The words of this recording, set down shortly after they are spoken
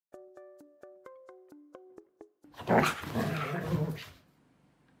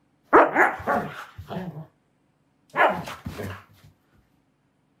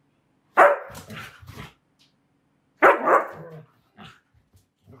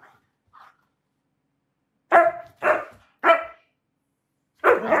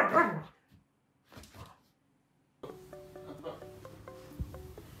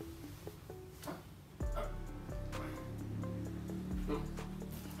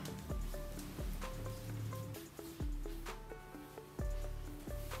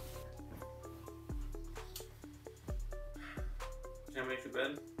Can I make the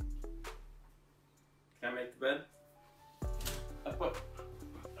bed? Can I make the bed? Up, up.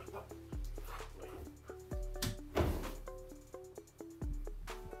 Up, up.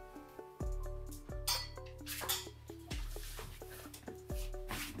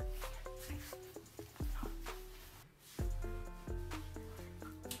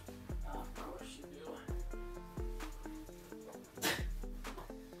 Of course you do.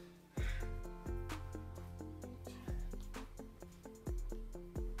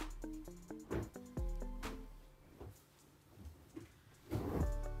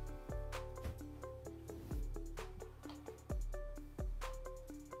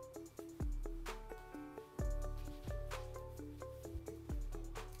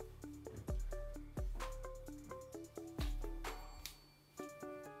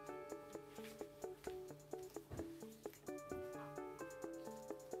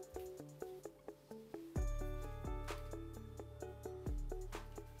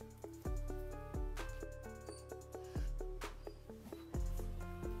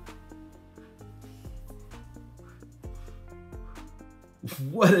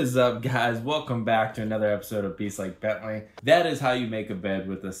 What is up, guys? Welcome back to another episode of Beast Like Bentley. That is how you make a bed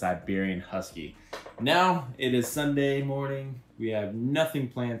with a Siberian Husky. Now, it is Sunday morning. We have nothing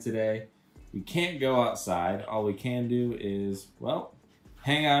planned today. We can't go outside. All we can do is, well,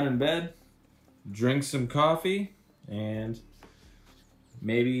 hang out in bed, drink some coffee, and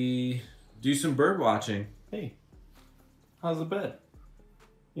maybe do some bird watching. Hey, how's the bed?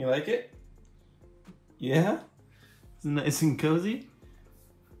 You like it? Yeah? It's nice and cozy?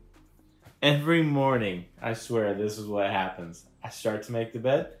 Every morning, I swear this is what happens. I start to make the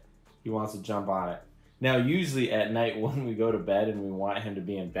bed, he wants to jump on it. Now, usually at night when we go to bed and we want him to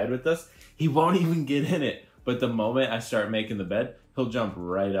be in bed with us, he won't even get in it. But the moment I start making the bed, he'll jump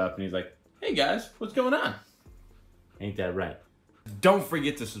right up and he's like, hey guys, what's going on? Ain't that right? Don't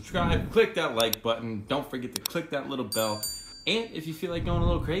forget to subscribe, click that like button, don't forget to click that little bell. And if you feel like going a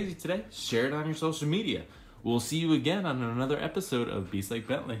little crazy today, share it on your social media. We'll see you again on another episode of Beast Like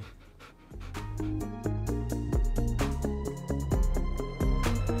Bentley.